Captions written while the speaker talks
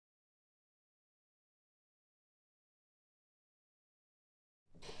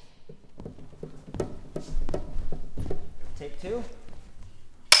Take two.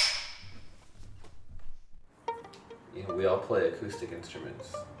 You know, we all play acoustic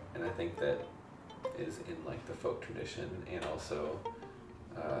instruments, and I think that is in like the folk tradition, and also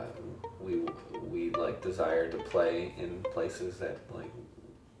we like desire to play in places that like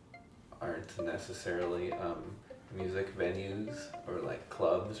aren't necessarily music venues or like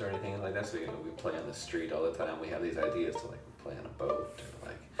clubs or anything like that. So, you know, we play on the street all the time. We have these ideas to like play on a boat or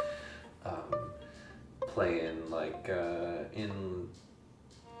like play in like in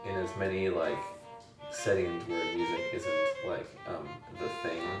as many like settings where music isn't like the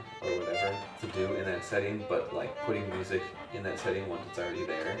thing or whatever to do in that setting, but like putting music in that setting once it's already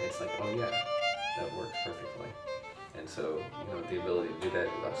there, it's like, oh yeah, that works perfectly. And so, you know, the ability to do that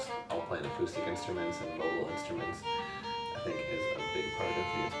with us all playing acoustic instruments and mobile instruments, I think is a big part of the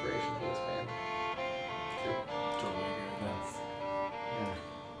inspiration for this band too. Totally agree with that. Yeah.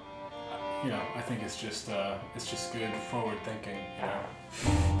 You know, I think it's just good forward thinking, you know.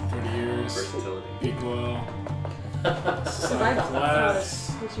 30 years, Versatility. big oil, Survival. class.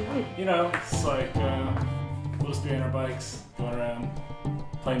 That's what you need. You know, it's like we'll just be on our bikes, going around,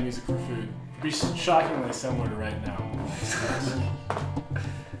 playing music for food. It'd be shockingly similar to right now.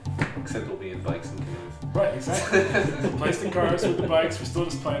 Except we'll be in bikes and canoes. Right, exactly. Replace the cars with the bikes, we're still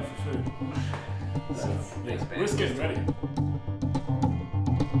just playing for food. So, yeah, we're just getting ready.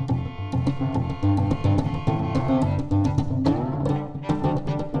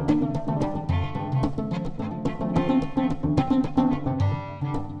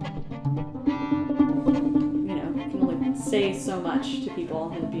 Say so much to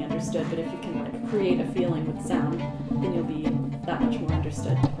people and be understood, but if you can like create a feeling with sound, then you'll be that much more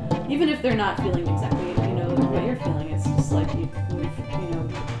understood. Even if they're not feeling exactly, you know, what you're feeling, it's just like you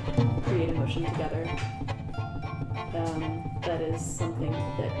create emotion together. That is something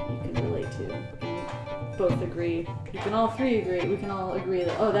that you can relate to. And both agree. You can all three agree. We can all agree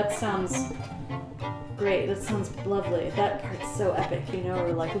that, oh, that sounds great, that sounds lovely, that part's so epic, you know,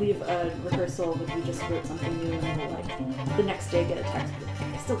 or like leave a rehearsal when we just wrote something new and we'll like the next day get a text,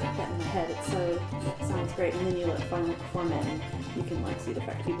 I still got that in my head, it sounds great, and then you like finally perform it and you can like see it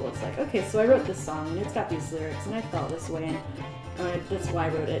affect people. It's like, okay, so I wrote this song and it's got these lyrics and I felt this way and that's why I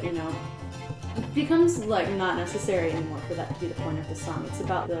wrote it, you know. It becomes like not necessary anymore for that to be the point of the song. It's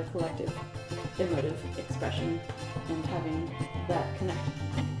about the collective emotive expression and having that connect.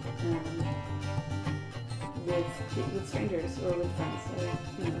 With strangers or with friends or,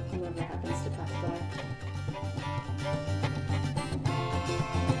 you know, whoever happens to pass by.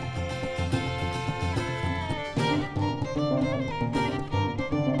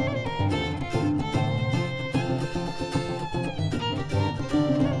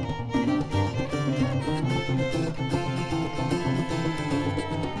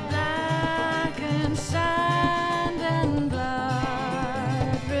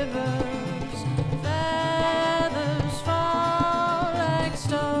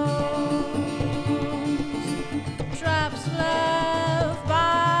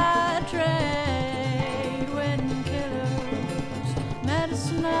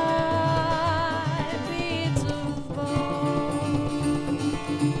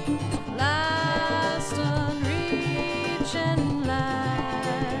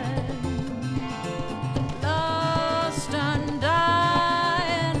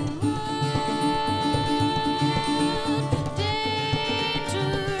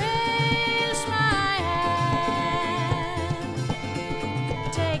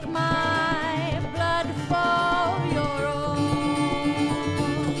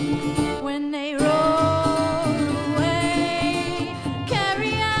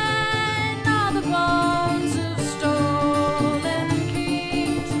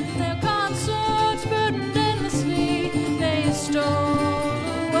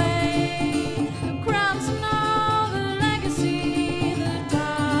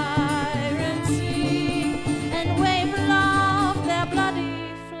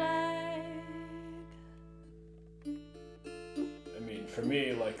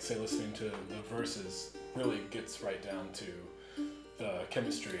 Say listening to the verses really gets right down to the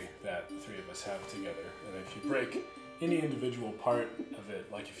chemistry that the three of us have together. And if you break any individual part of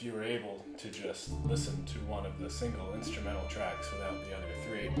it, like if you were able to just listen to one of the single instrumental tracks without the other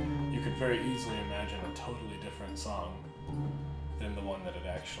three, you could very easily imagine a totally different song than the one that it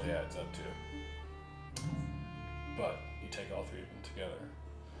actually adds up to. But you take all three of them together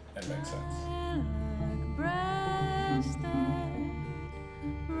and it makes sense.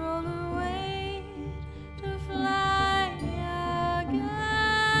 Roll away to fly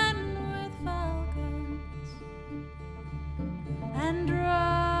again with falcons and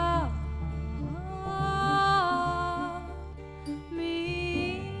draw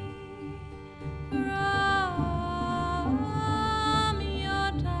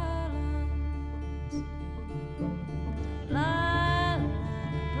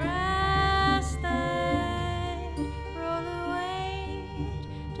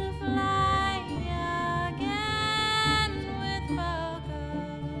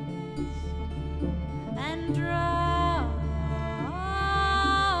and draw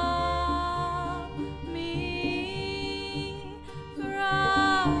me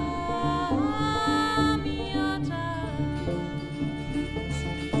from your ties.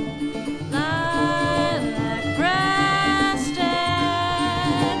 Lilac breasted,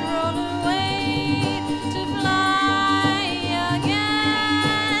 roll away to fly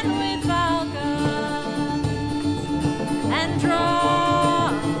again with falcons and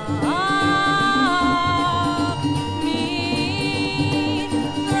draw me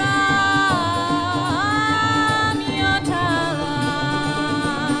from your talons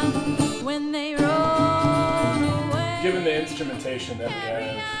when they roll away. Given the instrumentation that we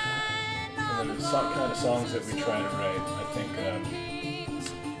have and the kind of songs that we try to write, I think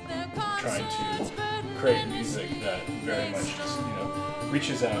trying to create music that very much just,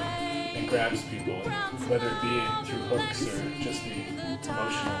 reaches out and grabs people, and whether it be through hooks or just the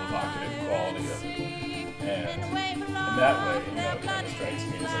emotional, evocative quality of it. And in that way, it kind of strikes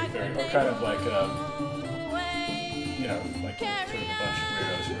me as like very, or kind of like, like sort of a bunch of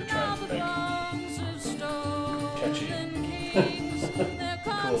weirdos who are trying to make catchy,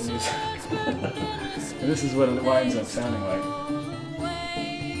 cool music. And this is what it winds up sounding like.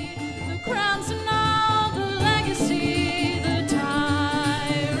 The crowns and all the legacy, the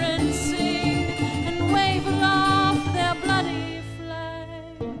tyrants sing and wave aloft their bloody flag.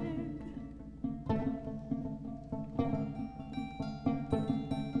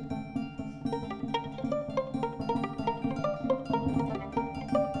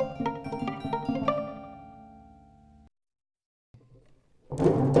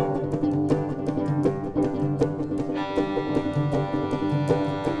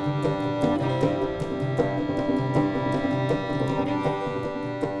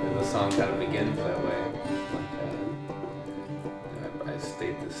 And the song kind of begins that way. Like, I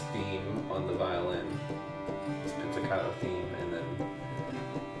state this theme on the violin, this pizzicato theme, and then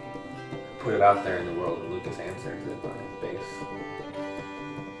put it out there in the world, and Lucas answers it on his bass.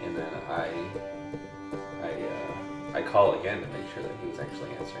 And then I call again to make sure that he was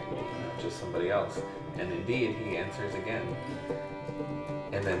actually answering me, not just somebody else. And indeed, he answers again.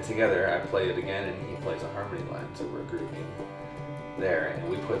 And then together, I play it again, and he plays a harmony line, so we're grouping there, and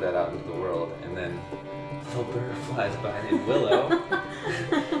we put that out into the world. And then a little bird flies by named Willo.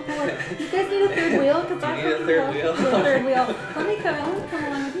 You guys need a third wheel? Cause Do you need a third wheel? A third wheel. Let me come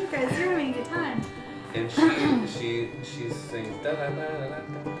along with you guys. You're having a good time. And she sings da da da da da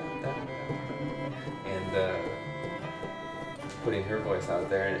da da, and putting her voice out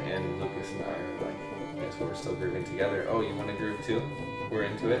there, and Lucas and I are like, yes, we're still grooving together. Oh, you want to groove too? We're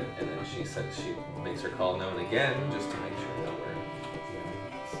into it. And then she said she makes her call known again, just to make sure that we're,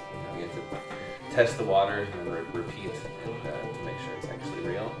 we have to test the waters and then repeat, and to make sure it's actually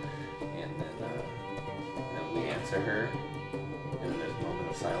real. And then we answer her, and then there's a moment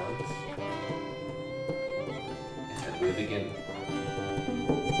of silence. And we begin.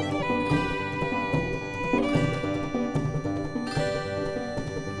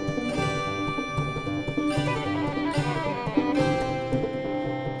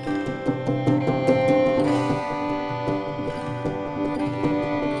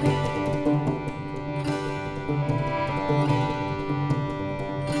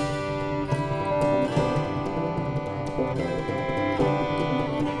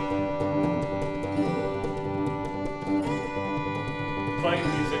 Playing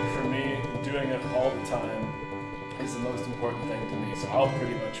music for me, doing it all the time, is the most important thing to me. So I'll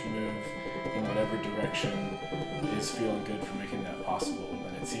pretty much move in whatever direction is feeling good for making that possible.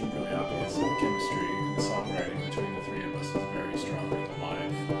 And it seemed really obvious that the chemistry and the songwriting between the three of us was very strong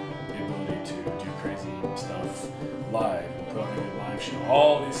live. The ability to do crazy stuff live and put on a live show.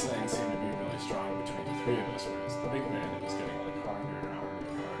 All these things seem to be really strong between the three of us, whereas the big band, it was getting like harder and harder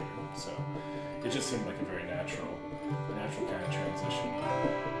and harder. So it just seemed like a very natural kind of transition.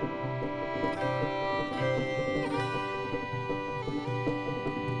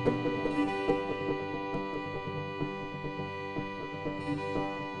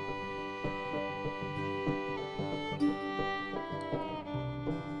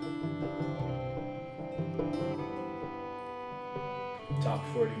 Top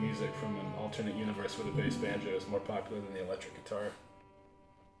 40 music from an alternate universe where the bass banjo is more popular than the electric guitar.